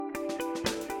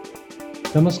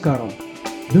Namaskaram.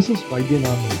 This is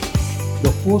Vaidyanathan,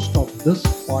 the host of this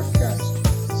podcast,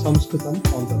 Sanskritam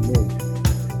on the Move,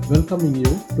 welcoming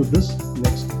you to this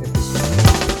next episode.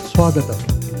 Swagatam.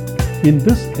 In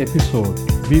this episode,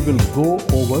 we will go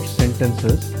over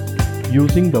sentences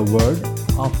using the word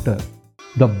after.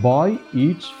 The boy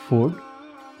eats food.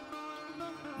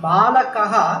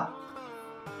 बालकः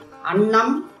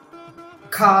अन्नं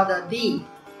खादति.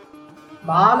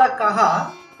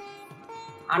 बालकः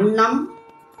अन्नं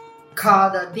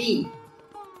खादति.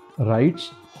 Writes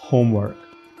homework.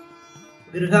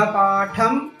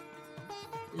 गृहपाठं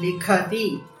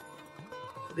लिखति.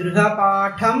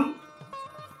 गृहपाठं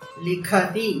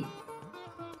लिखति.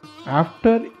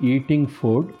 After eating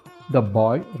food, the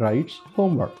boy writes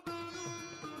homework.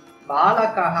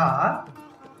 बालकः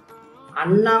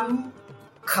अन्नं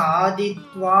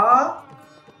खादित्वा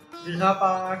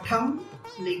गृहपाठं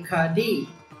लिखति.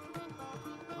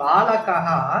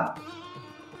 बालकः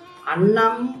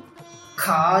अन्नं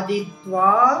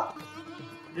खादित्वा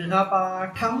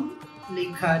गृहपाठं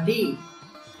लिखति.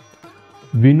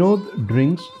 Vinod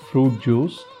drinks fruit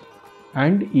juice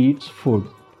and eats food.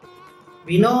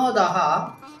 विनोदः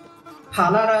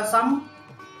फलरसं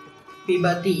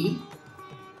पिबति.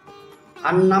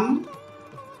 अन्नं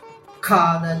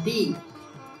खादति.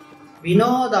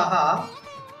 विनोदः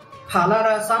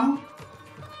फलरसं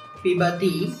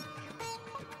पिबति.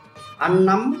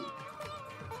 अन्नं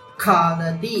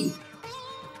खादति.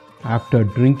 After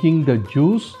drinking the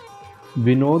juice,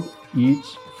 Vinod eats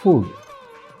food.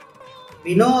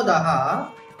 विनोदः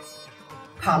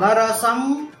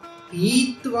फलरसं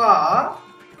पीत्वा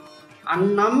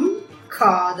अन्नं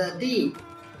खादति.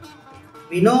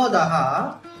 विनोदः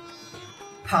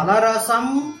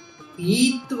फलरसं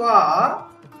पीत्वा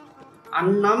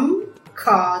अन्नं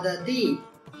खादति.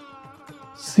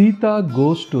 Sita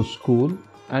goes to school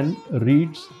and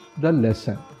reads the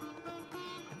lesson.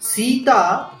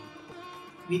 Sita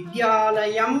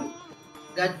विद्यालयं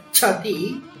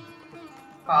गच्छति.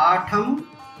 पाठं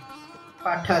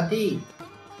पठति.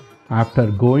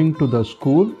 After going to the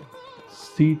school,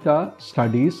 Sita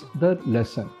studies the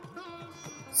lesson.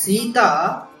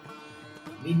 Sita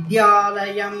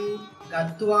विद्यालयं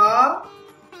गत्वा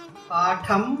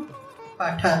पाठं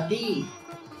पठति.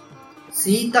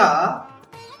 सीता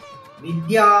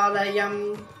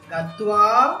विद्यालयं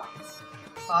गत्वा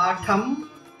पाठं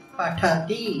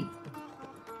पठति.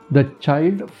 The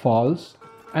child falls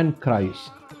and cries.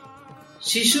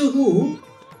 शिशुः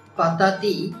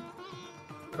पतति.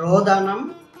 रोदनं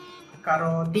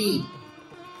करोति.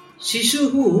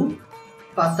 शिशुः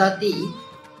पतति.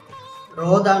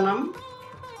 रोदनं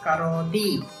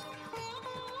करोति.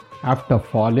 After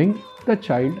falling, the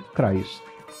child cries.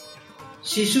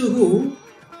 शिशुः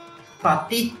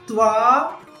पतित्वा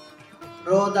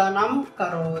रोदनं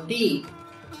करोति.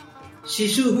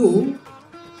 शिशुः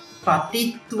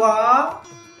पतित्वा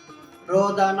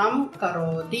रोदनं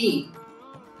करोति.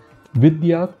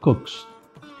 Vidya cooks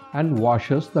and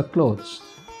washes the clothes.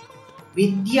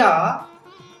 विद्या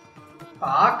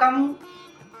पाकं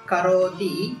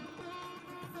करोति.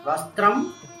 वस्त्रं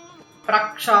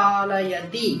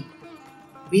प्रक्षालयति.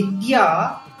 विद्या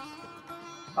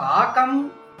पाकं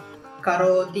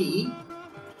करोति.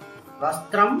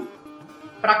 वस्त्रं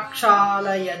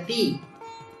प्रक्षालयति.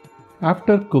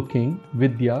 After cooking,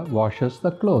 Vidya washes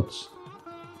the clothes.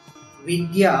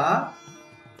 विद्या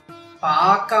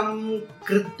पाकं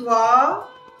कृत्वा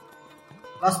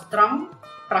वस्त्रं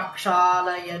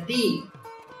प्रक्षालयति.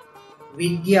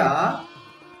 विद्या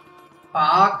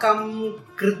पाकं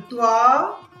कृत्वा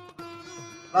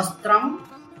वस्त्रं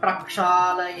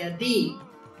प्रक्षालयति.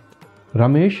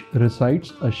 Ramesh recites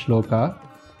a shloka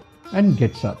and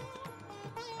gets up.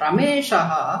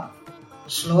 रमेशः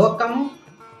श्लोकं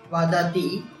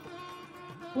वदति.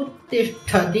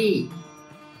 उत्तिष्ठति.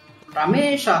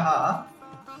 रमेशः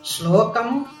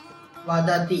श्लोकं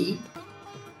वदति.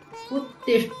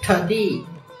 उत्तिष्ठति.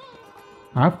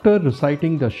 After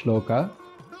reciting the shloka,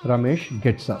 Ramesh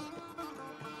gets up.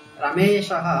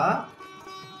 रमेशः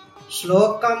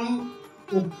श्लोकम्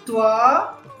उक्त्वा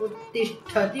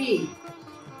उत्तिष्ठति.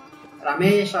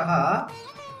 रमेशः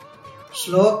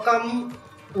श्लोकम्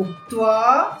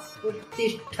उक्त्वा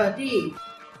उत्तिष्ठति.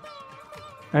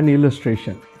 An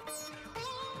illustration.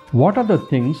 What are the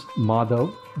things Madhav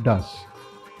does?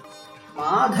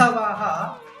 माधवः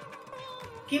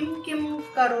किं किं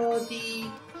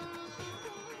करोति.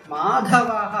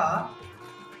 माधवः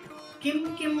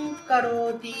किं किं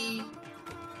करोति.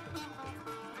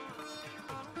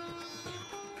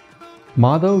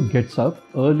 Madhav gets up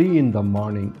early in the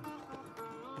morning.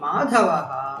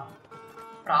 माधवः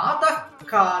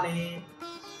प्रातःकाले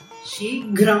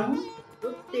शीघ्रं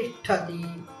उत्तिष्ठति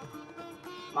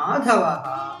माधवः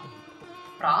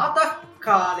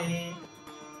प्रातःकाले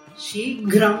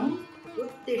शीघ्रम्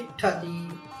उत्तिष्ठति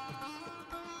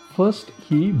First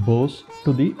he bows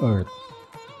to the earth.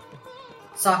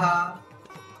 सः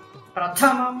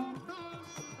प्रथमं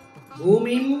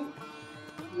भूमिं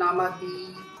नमति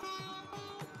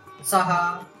सः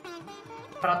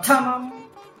प्रथमं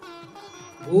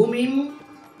भूमिं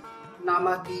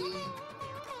नमति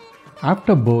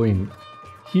After bowing,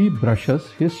 he brushes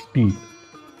his teeth.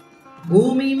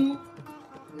 भूमिं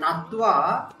नत्वा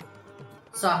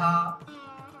सः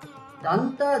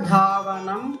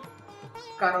दन्तधावनं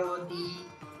करोति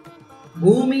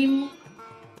भूमिं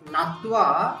नत्वा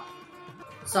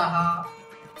सः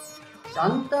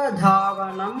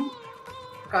दन्तधावनं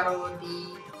करोति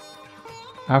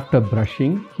After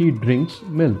brushing, he drinks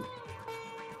milk.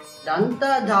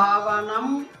 दन्तधावनं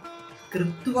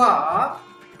कृत्वा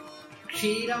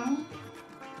क्षीरं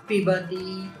पिबति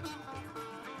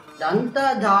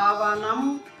दन्तधावनं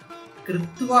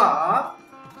कृत्वा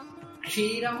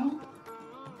क्षीरं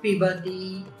पिबति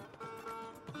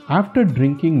After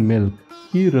drinking milk,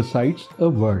 he recites a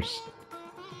verse.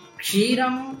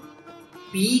 क्षीरं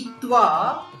पीत्वा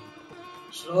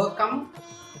श्लोकं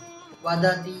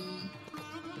वदति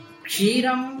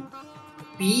क्षीरं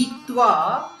पीत्वा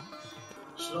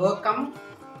श्लोकं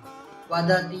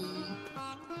वदति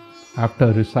After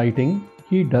reciting,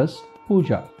 he does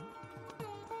puja.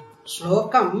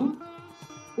 श्लोकम्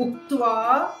उक्त्वा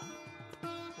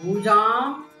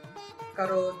पूजां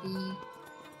करोति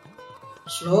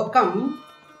श्लोकम्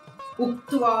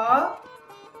उक्त्वा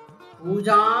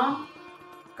पूजां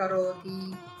करोति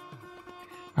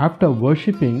After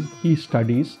worshipping, he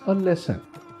studies a lesson.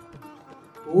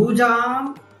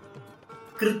 पूजां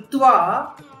कृत्वा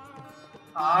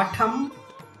पाठं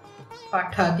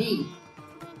पठति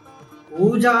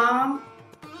पूजां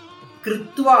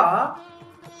कृत्वा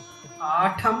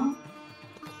पाठं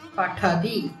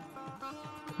पठति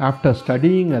After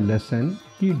studying a lesson,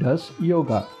 he does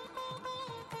yoga.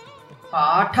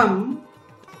 पाठं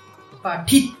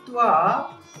पठित्वा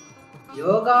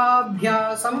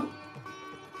योगाभ्यासं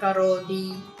करोति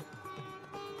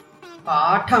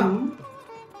पाठं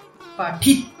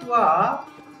पठित्वा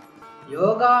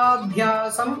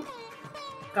योगाभ्यासं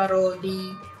करोति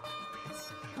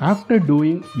After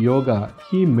doing yoga,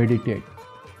 he meditates.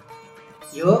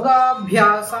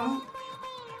 योगाभ्यासं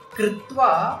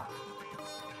कृत्वा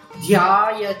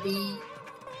ध्यायति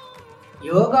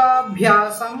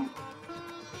योगाभ्यासं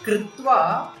कृत्वा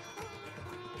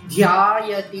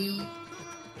ध्यायति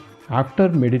After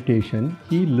meditation,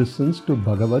 he listens to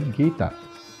Bhagavad Gita.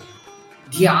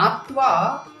 ध्यात्वा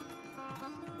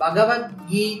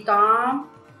भगवद्गीतां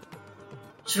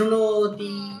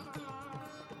शृणोति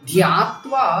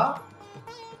ध्यात्वा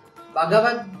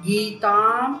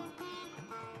भगवद्गीतां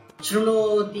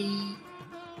शृणोति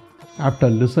After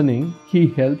listening, he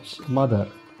helps mother.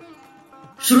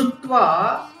 श्रुत्वा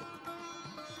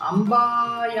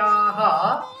अम्बायाः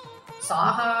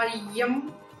साहाय्यं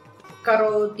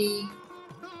करोति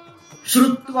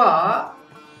श्रुत्वा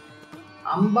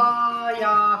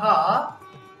अम्बायाः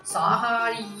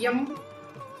साहाय्यं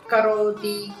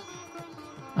करोति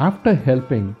After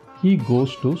helping, he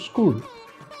goes to school.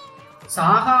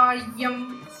 साहाय्यं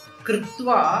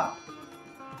कृत्वा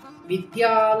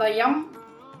विद्यालयं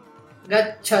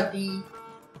गच्छति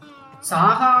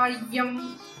साहाय्यं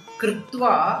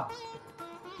कृत्वा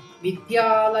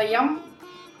विद्यालयं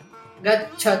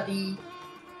गच्छति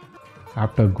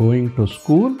After going to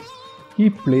school, he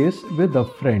plays with a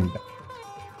friend.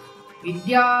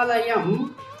 विद्यालयं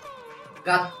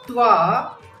गत्वा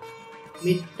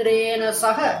मित्रेण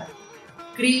सह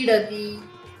क्रीडति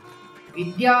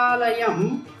विद्यालयं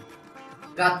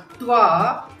गत्वा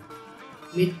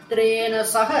मित्रेण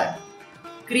सह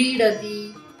क्रीडति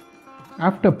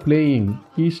After playing,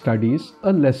 he studies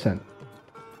a lesson.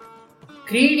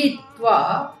 क्रीडित्वा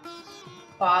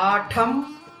पाठं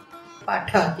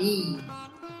पठति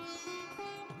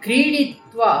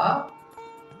क्रीडित्वा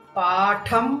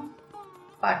पाठं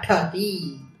पठति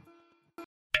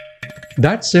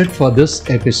That's it for this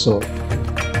episode.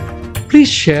 Please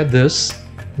share this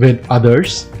with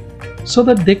others so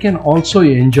that they can also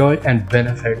enjoy and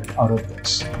benefit out of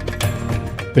this.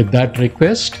 With that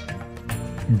request,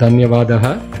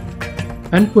 Dhanyavadaha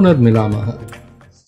and Punarmilamaha.